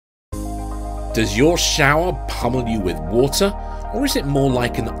Does your shower pummel you with water, or is it more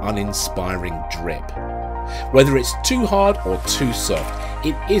like an uninspiring drip? Whether it's too hard or too soft,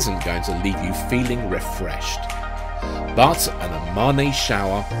 it isn't going to leave you feeling refreshed. But an Amane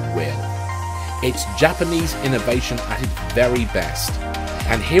shower will. It's Japanese innovation at its very best.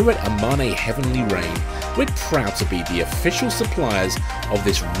 And here at Amane Heavenly Rain, we're proud to be the official suppliers of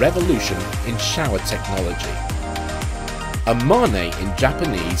this revolution in shower technology. Amane in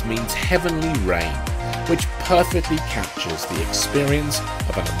Japanese means heavenly rain, which perfectly captures the experience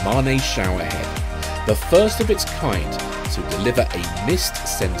of an Amane shower head, the first of its kind to deliver a mist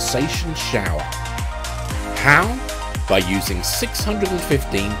sensation shower. How? By using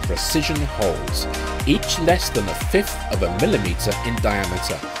 615 precision holes, each less than 1/5 of a millimeter in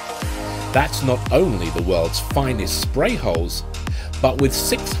diameter. That's not only the world's finest spray holes, but with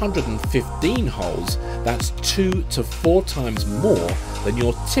 615 holes, that's 2 to 4 times more than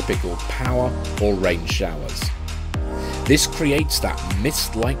your typical power or rain showers. This creates that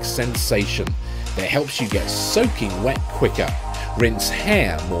mist-like sensation that helps you get soaking wet quicker, rinse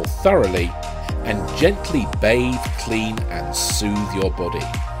hair more thoroughly, and gently bathe, clean and soothe your body.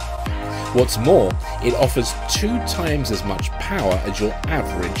 What's more, it offers 2 times as much power as your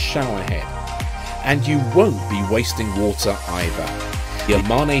average shower head. And you won't be wasting water either. The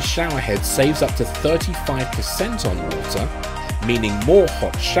Amane showerhead saves up to 35% on water, meaning more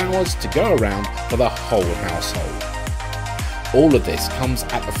hot showers to go around for the whole household. All of this comes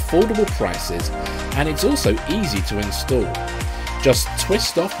at affordable prices, and it's also easy to install. Just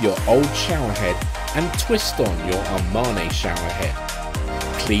twist off your old showerhead and twist on your Amane showerhead.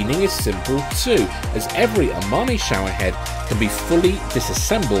 Cleaning is simple too, as every Amane showerhead can be fully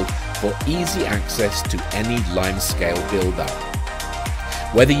disassembled for easy access to any limescale buildup.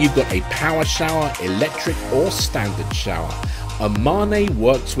 Whether you've got a power shower, electric or standard shower, Amane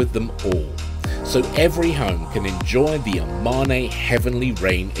works with them all, so every home can enjoy the Amane Heavenly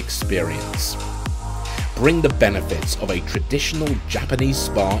Rain experience. Bring the benefits of a traditional Japanese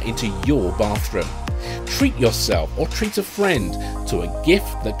spa into your bathroom. Treat yourself or treat a friend to a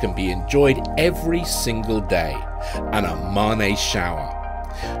gift that can be enjoyed every single day, an Amane shower.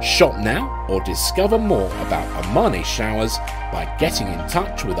 Shop now or discover more about Amane showers by getting in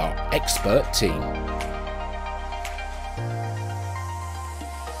touch with our expert team.